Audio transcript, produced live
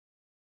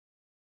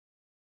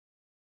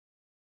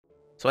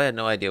So I had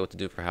no idea what to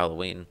do for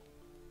Halloween.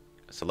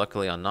 So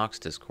luckily on Nox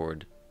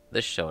Discord,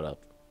 this showed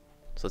up.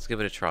 So let's give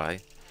it a try.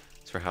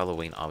 It's for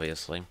Halloween,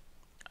 obviously.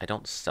 I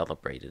don't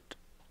celebrate it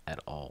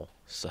at all,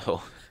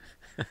 so...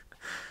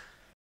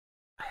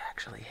 I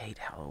actually hate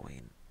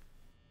Halloween.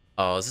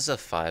 Oh, is this a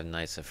Five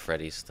Nights at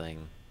Freddy's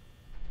thing?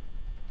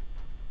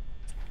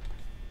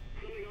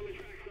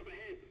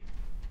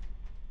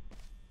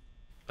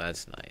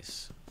 That's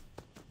nice.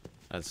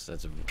 That's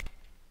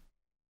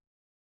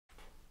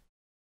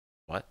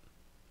what?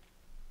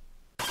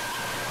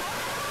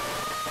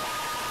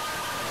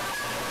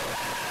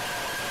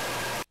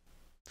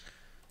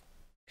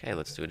 Okay,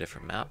 let's do a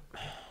different map.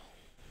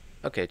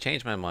 Okay,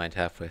 changed my mind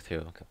halfway through.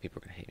 Okay, people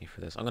are gonna hate me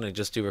for this. I'm gonna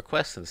just do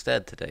requests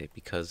instead today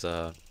because,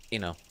 you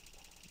know,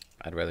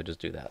 I'd rather just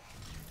do that.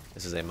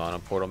 This is a mono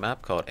portal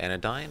map called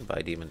Anodyne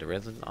by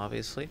Arisen,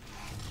 obviously,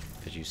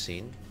 as you've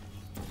seen.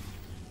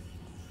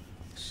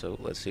 So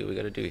let's see what we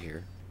gotta do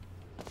here.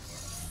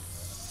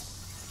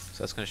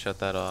 So that's gonna shut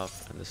that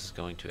off, and this is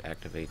going to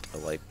activate a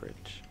light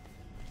bridge.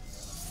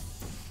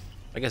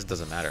 I guess it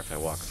doesn't matter if I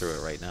walk through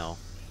it right now.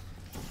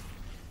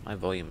 My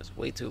volume is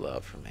way too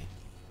loud for me.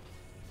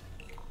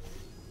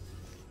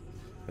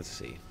 Let's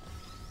see.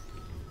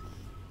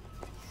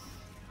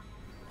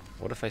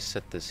 What if I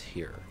set this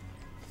here?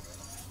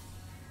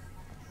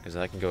 Because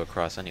I can go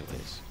across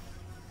anyways.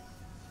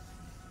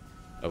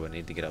 Oh, I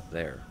need to get up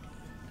there.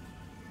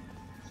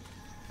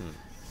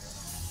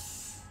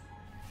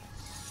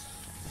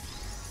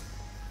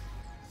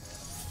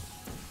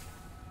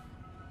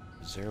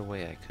 Is there a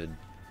way I could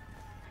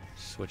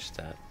switch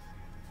that?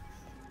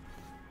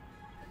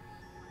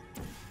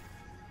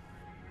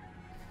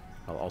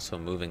 While also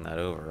moving that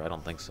over? I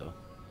don't think so.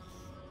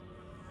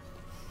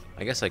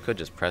 I guess I could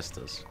just press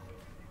this.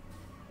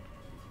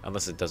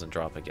 Unless it doesn't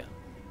drop again.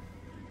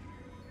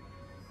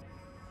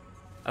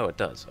 Oh, it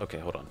does. Okay,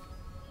 hold on.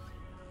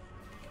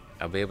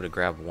 I'll be able to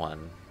grab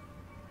one.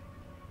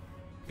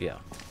 Yeah.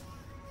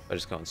 I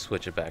just go and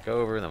switch it back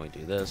over, and then we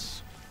do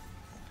this.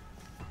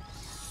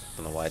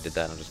 Don't know why I did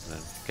that. I'm just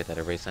gonna get that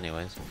erased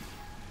anyways.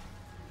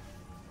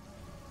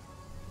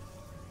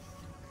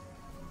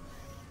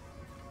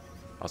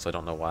 Also, I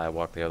don't know why I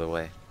walked the other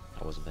way.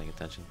 I wasn't paying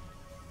attention.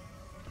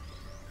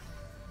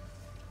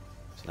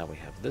 So now we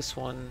have this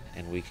one,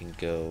 and we can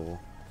go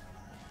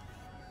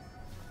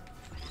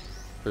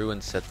through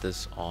and set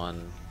this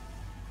on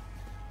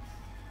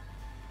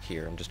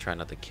here. I'm just trying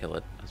not to kill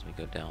it as we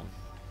go down.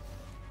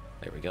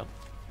 There we go.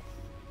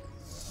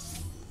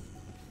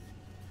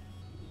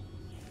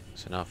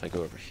 So now if I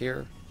go over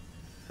here,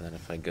 and then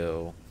if I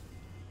go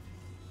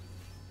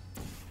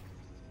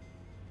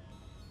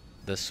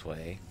this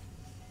way,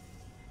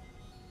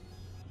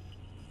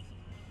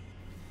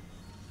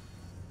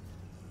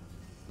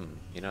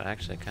 you know,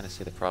 actually I kind of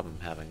see the problem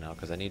I'm having now,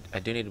 because I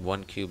do need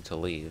one cube to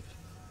leave.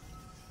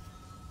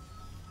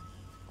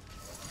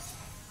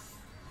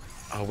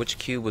 Oh, which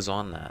cube was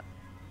on that?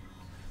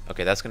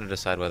 Okay, that's going to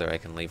decide whether I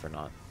can leave or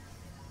not.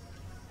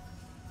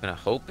 I'm going to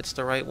hope it's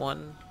the right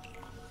one.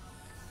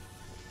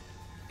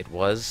 It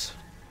was.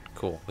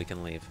 Cool, we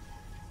can leave.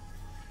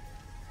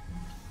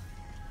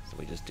 So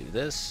we just do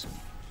this.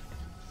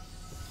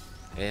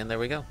 And there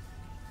we go.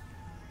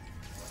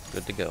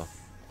 Good to go.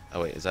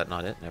 Oh wait, is that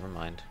not it? Never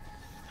mind.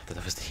 I thought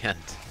that was the end.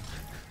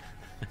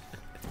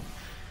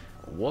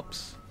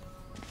 Whoops.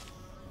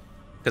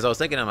 Because I was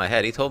thinking in my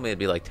head, he told me it'd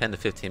be like 10 to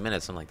 15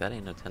 minutes. I'm like, that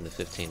ain't no 10 to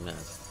 15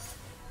 minutes.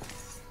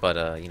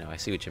 But, you know, I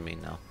see what you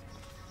mean now.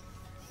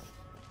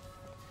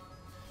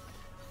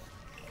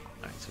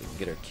 Alright, so we can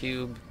get our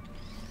cube.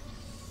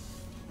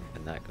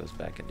 And that goes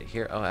back into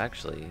here. Oh,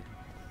 actually,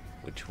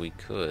 which we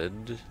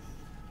could...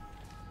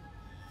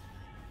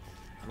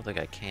 I don't think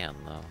I can,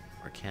 though.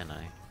 Or can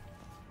I?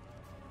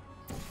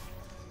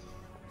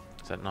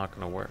 Is that not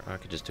going to work? Or I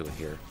could just do it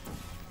here.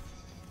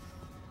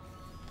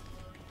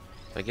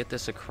 If I get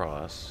this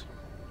across,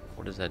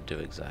 what does that do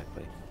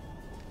exactly?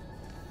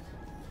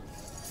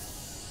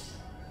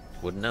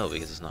 Wouldn't know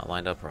because it's not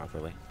lined up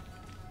properly.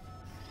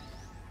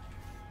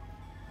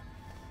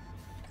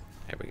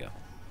 There we go.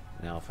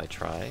 Now if I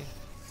try...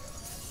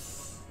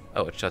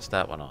 Oh, it shuts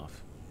that one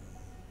off.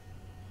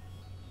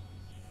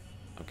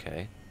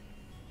 Okay.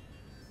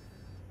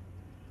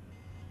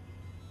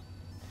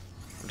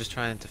 I'm just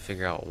trying to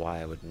figure out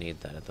why I would need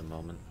that at the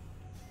moment.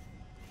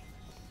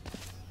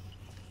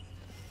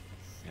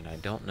 And I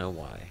don't know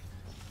why.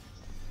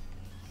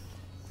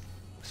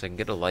 So I can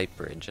get a light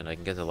bridge, and I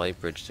can get the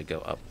light bridge to go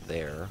up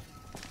there.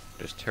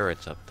 There's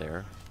turrets up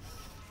there.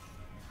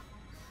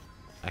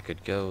 I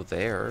could go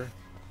there.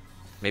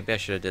 Maybe I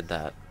should have did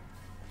that.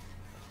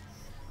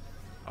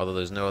 Although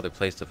there's no other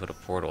place to put a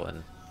portal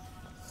in.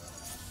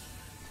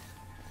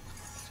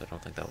 So I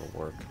don't think that will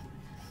work.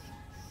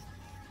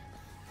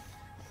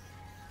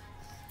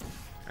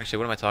 Actually,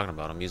 what am I talking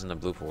about? I'm using the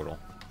blue portal.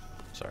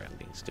 Sorry, I'm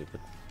being stupid.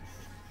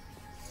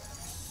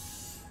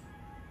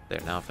 There,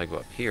 now if I go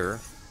up here,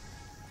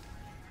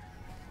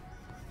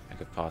 I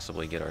could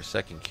possibly get our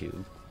second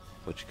cube,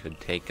 which could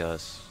take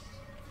us...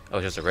 Oh,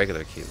 just a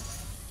regular cube.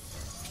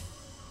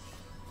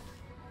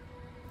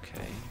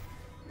 Okay.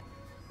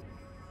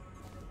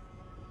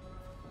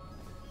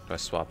 Do I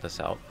swap this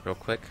out real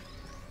quick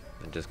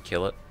and just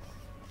kill it?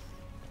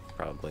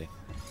 Probably.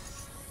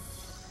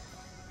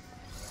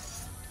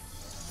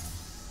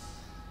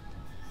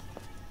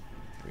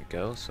 Here we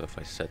go. So if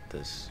I set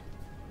this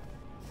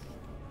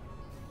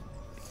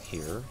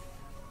here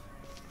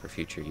for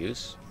future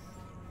use,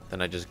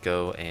 then I just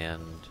go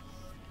and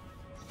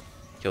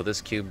kill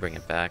this cube, bring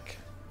it back.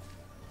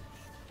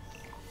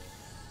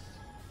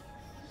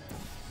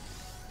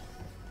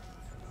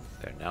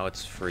 There, now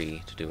it's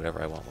free to do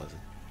whatever I want with it.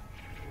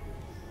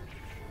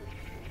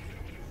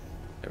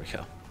 There we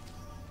go.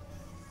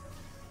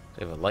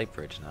 We have a light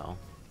bridge now.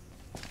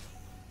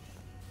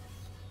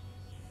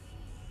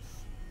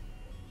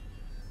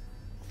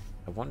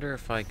 I wonder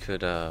if I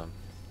could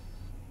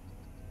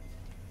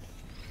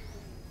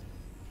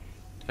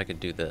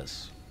do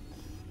this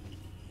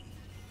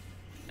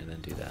and then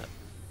do that.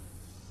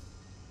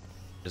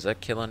 Does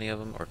that kill any of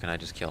them, or can I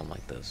just kill them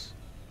like this?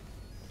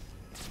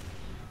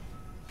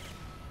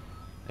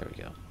 There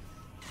we go.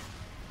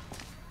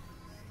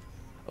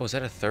 Oh, is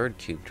that a third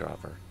cube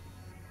dropper?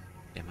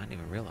 Yeah, I might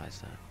even realize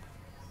that.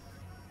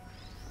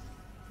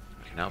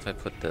 Okay, now if I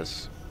put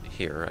this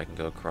here, I can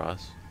go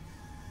across.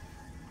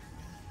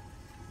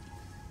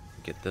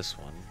 Get this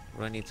one.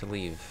 What do I need to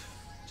leave?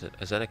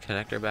 Is that a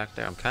connector back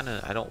there?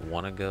 I don't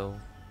want to go.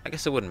 I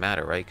guess it wouldn't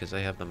matter, right? Because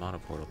I have the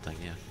monoportal thing,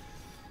 yeah.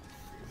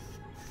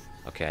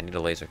 Okay, I need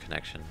a laser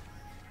connection.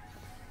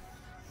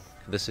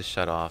 This is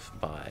shut off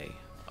by...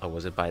 Oh,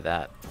 was it by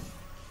that?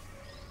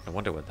 I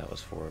wonder what that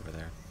was for over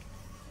there.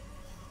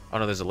 Oh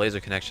no, there's a laser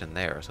connection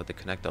there, so I have to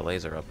connect the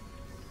laser up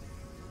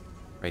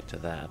right to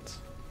that.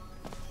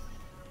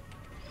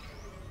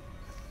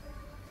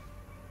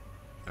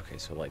 Okay,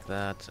 so like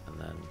that, and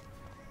then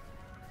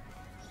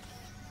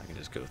I can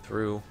just go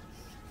through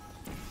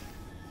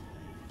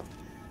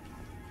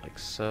like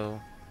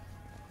so.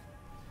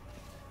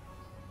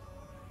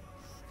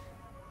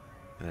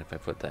 And if I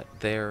put that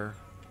there,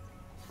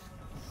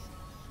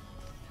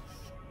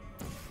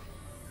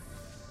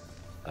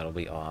 that'll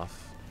be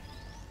off.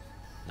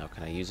 Now,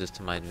 can I use this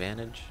to my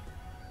advantage?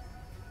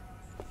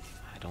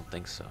 I don't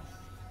think so.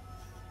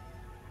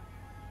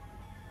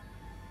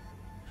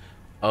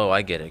 Oh,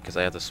 I get it, because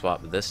I have to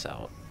swap this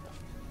out.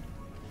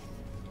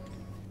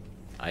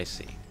 I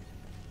see.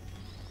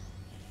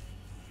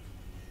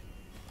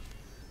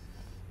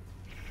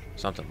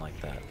 Something like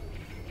that.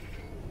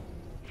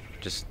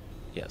 Just,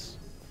 yes.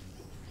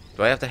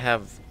 Do I have to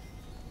have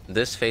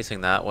this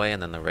facing that way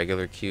and then the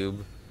regular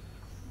cube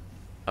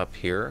up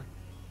here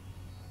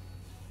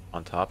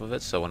on top of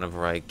it, so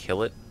whenever I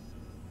kill it,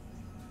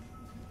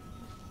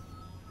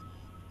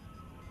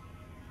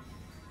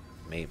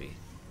 maybe.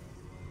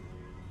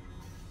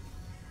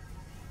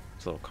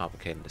 It's a little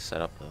complicated to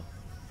set up though.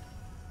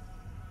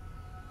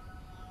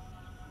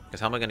 Because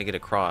how am I going to get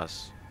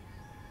across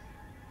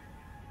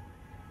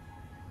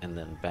and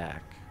then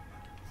back?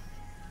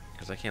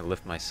 Because I can't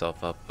lift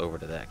myself up over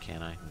to that,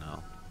 can I?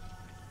 No.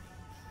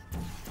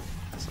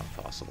 That's not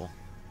possible.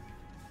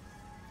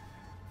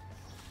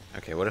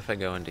 Okay, what if I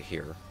go into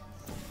here?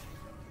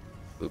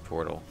 Blue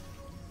portal.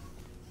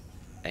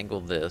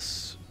 Angle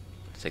this.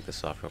 Let's take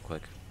this off real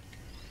quick.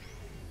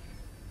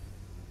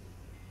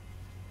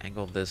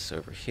 Angle this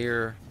over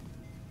here.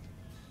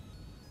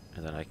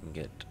 And then I can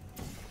get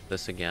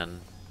this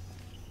again.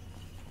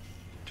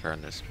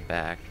 Turn this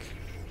back.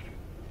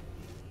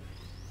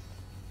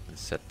 And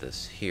set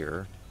this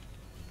here.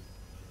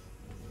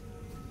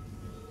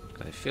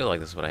 I feel like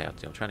this is what I have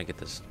to do. I'm trying to get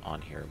this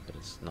on here, but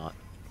it's not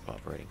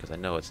cooperating because I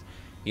know it's,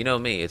 you know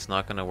me, it's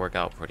not going to work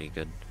out pretty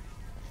good.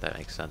 If that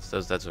makes sense.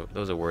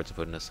 Those are words to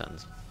put in a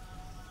sentence.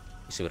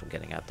 You see what I'm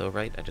getting at though,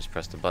 right? I just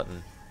pressed a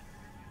button.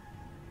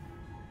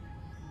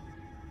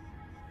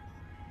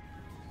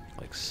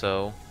 Like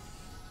so.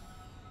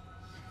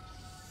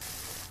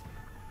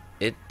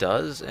 It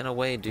does in a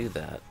way do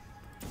that,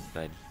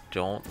 but I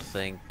don't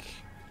think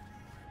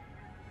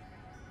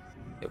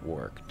it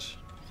worked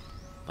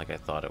like I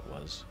thought it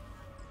was.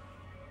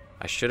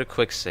 I should have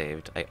quick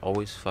saved. I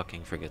always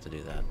fucking forget to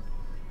do that.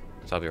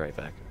 So I'll be right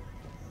back.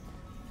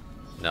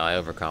 No, I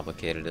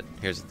overcomplicated it.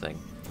 Here's the thing.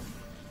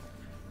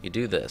 You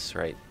do this,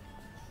 right?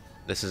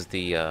 This is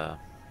the oh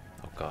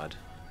god.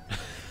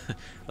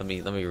 let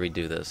me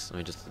redo this. Let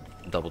me just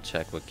double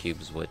check what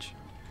cube is which.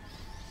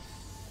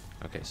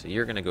 Okay, so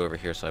you're gonna go over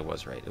here, so I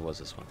was right. It was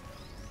this one.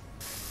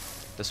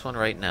 This one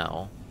right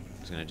now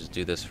is gonna just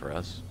do this for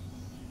us.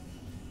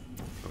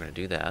 We're gonna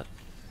do that.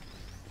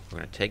 We're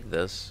gonna take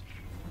this,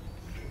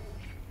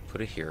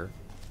 put it here.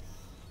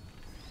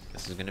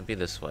 This is gonna be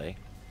this way.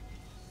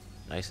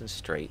 Nice and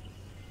straight.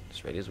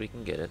 Straight as we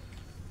can get it.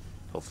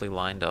 Hopefully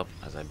lined up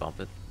as I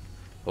bump it.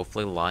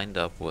 Hopefully lined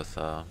up with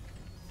the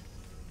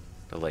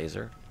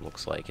laser.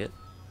 Looks like it.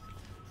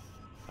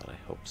 But I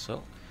hope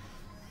so.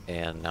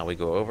 And now we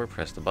go over,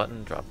 press the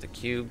button, drop the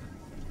cube,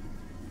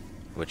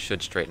 which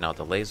should straighten out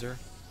the laser.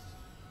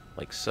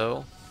 Like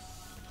so.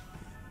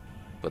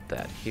 Put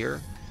that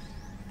here.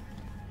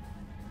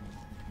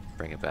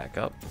 Bring it back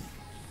up.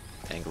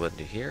 Angle it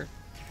into here.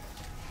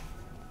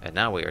 And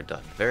now we are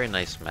done. Very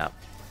nice map.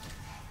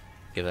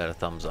 Give that a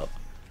thumbs up.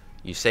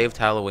 You saved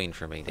Halloween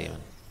for me,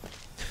 Damon.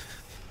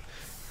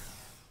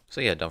 So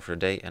yeah, don't forget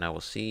to date, and I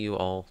will see you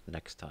all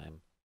next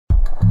time.